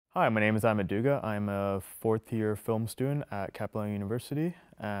Hi, my name is Ahmed Duga. I'm a fourth-year film student at Capilano University,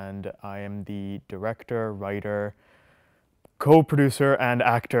 and I am the director, writer, co-producer, and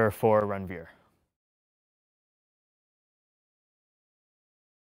actor for Ranvir.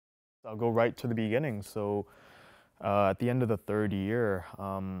 I'll go right to the beginning. At the end of the third year,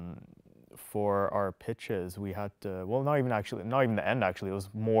 for our pitches, we had to, well, not even the end actually, it was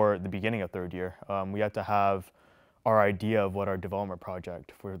more the beginning of third year. We had to have our idea of what our development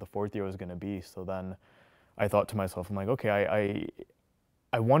project for the fourth year was going to be. So then I thought to myself, I'm like, okay,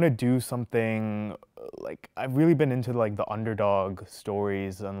 I want to do something like I've really been into like the underdog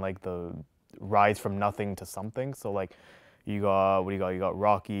stories and like the rise from nothing to something. So like you got what do you got? You got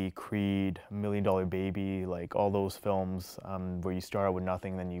Rocky, Creed, Million Dollar Baby, like all those films where you start out with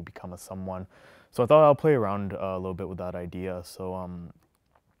nothing, then you become a someone. So I thought I'll play around a little bit with that idea.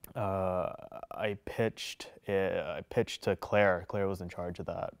 Uh, I pitched to Claire. Claire was in charge of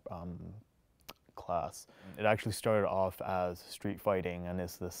that class. It actually started off as street fighting, and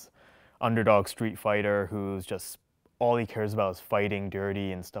it's this underdog street fighter who's just all he cares about is fighting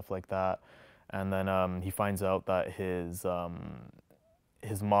dirty and stuff like that. And then he finds out that his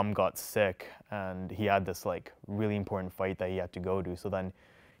mom got sick, and he had this like really important fight that he had to go to. So then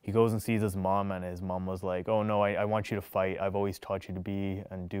he goes and sees his mom, and his mom was like, "Oh no, I want you to fight. I've always taught you to be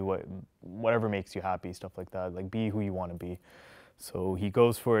and do whatever makes you happy, stuff like that. Like be who you want to be." So he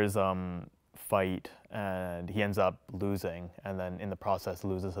goes for his fight, and he ends up losing, and then in the process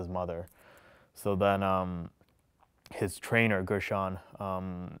loses his mother. So then his trainer Gershon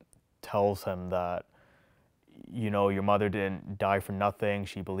tells him that your mother didn't die for nothing.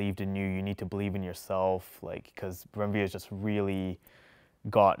 She believed in you. You need to believe in yourself, like because Ranvir has just really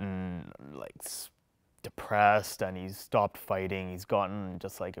gotten like depressed, and he's stopped fighting. He's gotten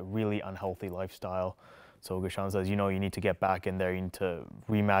just like a really unhealthy lifestyle. So Gershon says, you need to get back in there. You need to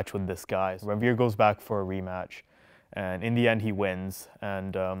rematch with this guy. So Ranvir goes back for a rematch, and in the end he wins.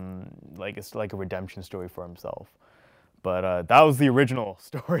 And like it's like a redemption story for himself. But that was the original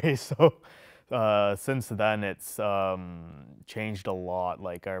story. So since then it's changed a lot.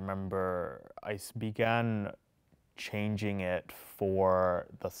 Like I remember began changing it for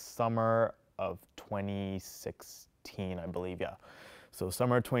the summer of 2016, I believe. Yeah. So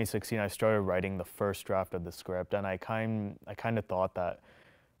summer of 2016, I started writing the first draft of the script, and I kind of thought that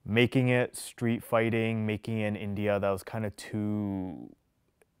making it street fighting, making it in India, that was kind of too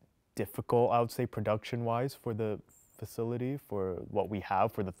difficult, I would say, production-wise for the facility, for what we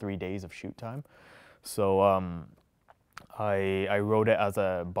have for the 3 days of shoot time. So I wrote it as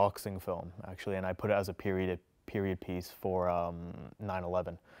a boxing film, actually, and I put it as a period piece for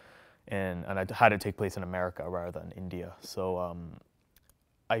 9/11. And I had it take place in America rather than India. So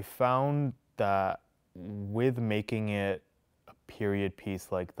I found that with making it a period piece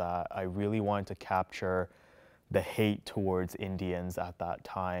like that, I really wanted to capture the hate towards Indians at that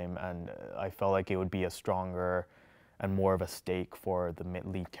time, and I felt like it would be a stronger and more of a stake for the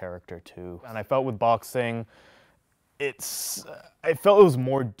lead character too. And I felt with boxing, I felt it was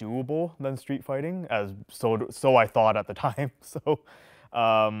more doable than street fighting, so I thought at the time. So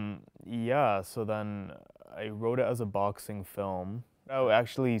yeah, so then I wrote it as a boxing film. I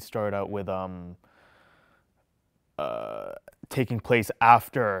actually started out with taking place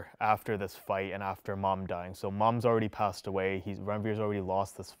after this fight and after mom dying. So mom's already passed away. Ranvir's already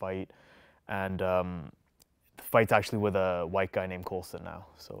lost this fight, and the fight's actually with a white guy named Coulson now.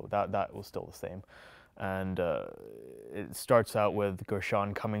 So that was still the same. And it starts out with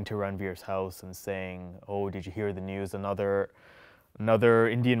Gershon coming to Ranvir's house and saying, "Oh, did you hear the news? Another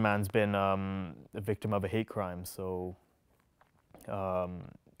Indian man's been a victim of a hate crime." So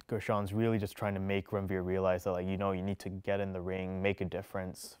Gershon's really just trying to make Ranvir realize that, like, you need to get in the ring, make a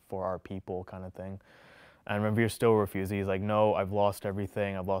difference for our people, kind of thing. And Ranvir still refuses. He's like, "No, I've lost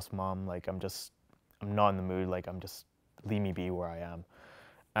everything. I've lost mom. Like, I'm not in the mood. Like, leave me be where I am."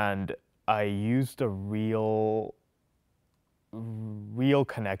 And I used a real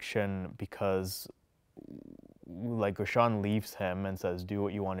connection because, like, Gershon leaves him and says, "Do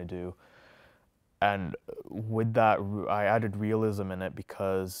what you want to do." And with that, I added realism in it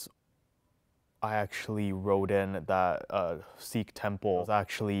because I actually wrote in that Sikh temple was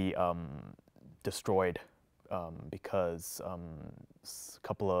actually destroyed because a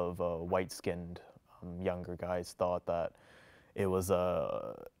couple of white-skinned younger guys thought that it was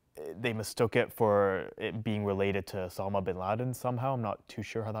they mistook it for it being related to Osama bin Laden somehow. I'm not too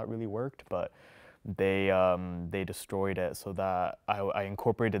sure how that really worked, but they destroyed it. So that I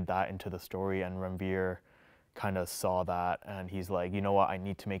incorporated that into the story, and Ranvir kind of saw that, and he's like, "You know what? I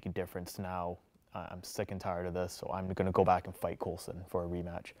need to make a difference now." I'm sick and tired of this, so I'm gonna go back and fight Coulson for a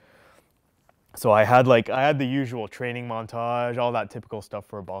rematch. So I had the usual training montage, all that typical stuff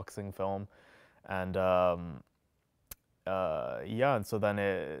for a boxing film, and yeah, and so then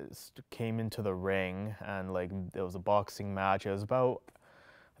it came into the ring, and like it was a boxing match. It was about,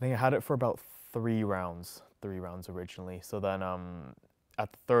 I think I had it for about 3 rounds originally. So then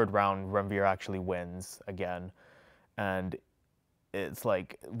at the third round, Ranvir actually wins again, and it's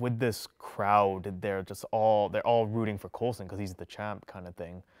like with this crowd, they're all rooting for Coulson because he's the champ kind of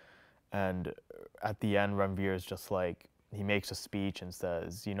thing. And at the end, Ranvir is just like, he makes a speech and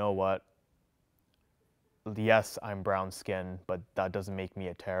says, you know what? Yes, I'm brown skinned, but that doesn't make me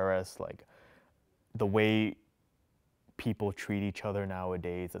a terrorist. Like, the way people treat each other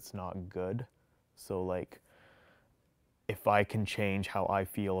nowadays, it's not good. So like, if I can change how I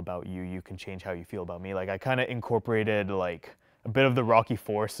feel about you, you can change how you feel about me. Like, I kind of incorporated like a bit of the Rocky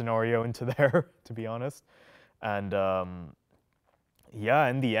IV scenario into there, to be honest. And yeah,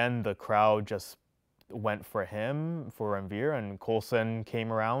 in the end, the crowd just went for him, for Ranvir, and Coulson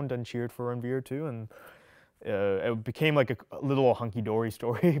came around and cheered for Ranvir too. And it became like a little hunky-dory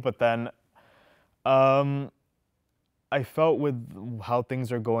story. But then I felt with how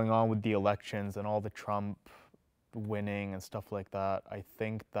things are going on with the elections and all the Trump winning and stuff like that, I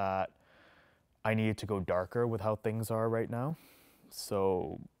think that I needed to go darker with how things are right now.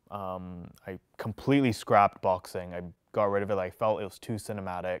 So I completely scrapped boxing. I got rid of it. I felt it was too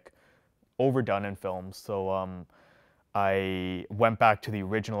cinematic, overdone in films. So I went back to the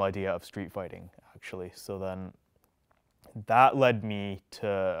original idea of street fighting, actually. So then that led me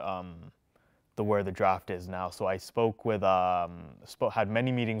to where the draft is now. So I spoke with, had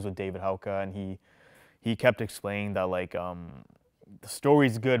many meetings with David Hauka, and he kept explaining that like the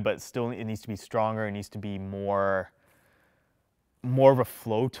story's good, but still it needs to be stronger. It needs to be more of a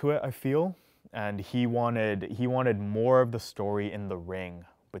flow to it, I feel. And he wanted more of the story in the ring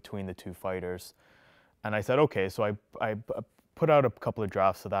between the two fighters. And I said, okay. So I put out a couple of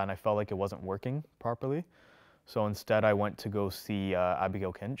drafts of that, and I felt like it wasn't working properly. So instead, I went to go see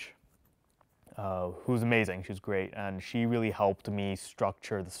Abigail Kinch, who's amazing. She's great, and she really helped me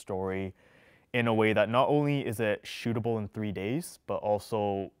structure the story in a way that not only is it shootable in 3 days, but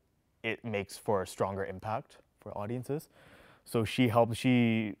also it makes for a stronger impact for audiences. So she helped.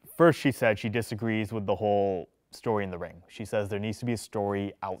 She said she disagrees with the whole story in the ring. She says there needs to be a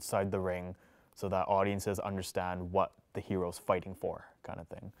story outside the ring so that audiences understand what the hero's fighting for, kind of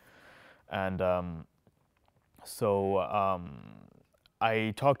thing. And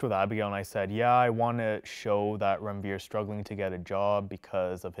I talked with Abigail and I said, yeah, I want to show that Ranvir is struggling to get a job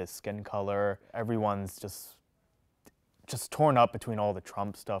because of his skin color. Everyone's just torn up between all the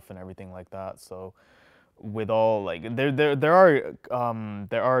Trump stuff and everything like that. So with all like there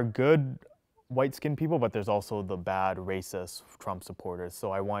are good white-skinned people, but there's also the bad racist Trump supporters.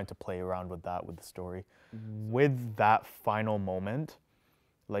 So I wanted to play around with that with the story. With that final moment,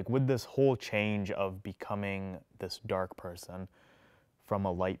 like with this whole change of becoming this dark person from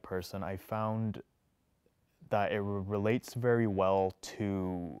a light person, I found that it relates very well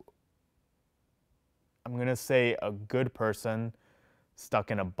to, I'm gonna say, a good person stuck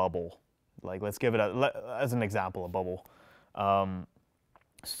in a bubble. Like, let's give it as an example, a bubble.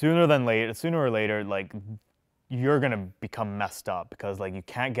 Sooner or later, like, you're gonna become messed up because like you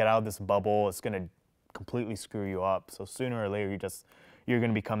can't get out of this bubble. It's gonna completely screw you up. So sooner or later, you're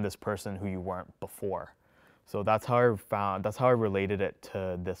gonna become this person who you weren't before. So that's how I related it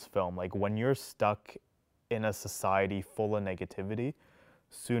to this film. Like, when you're stuck in a society full of negativity,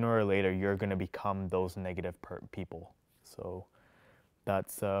 sooner or later you're gonna become those negative people. So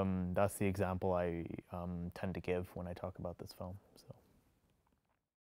that's the example I tend to give when I talk about this film.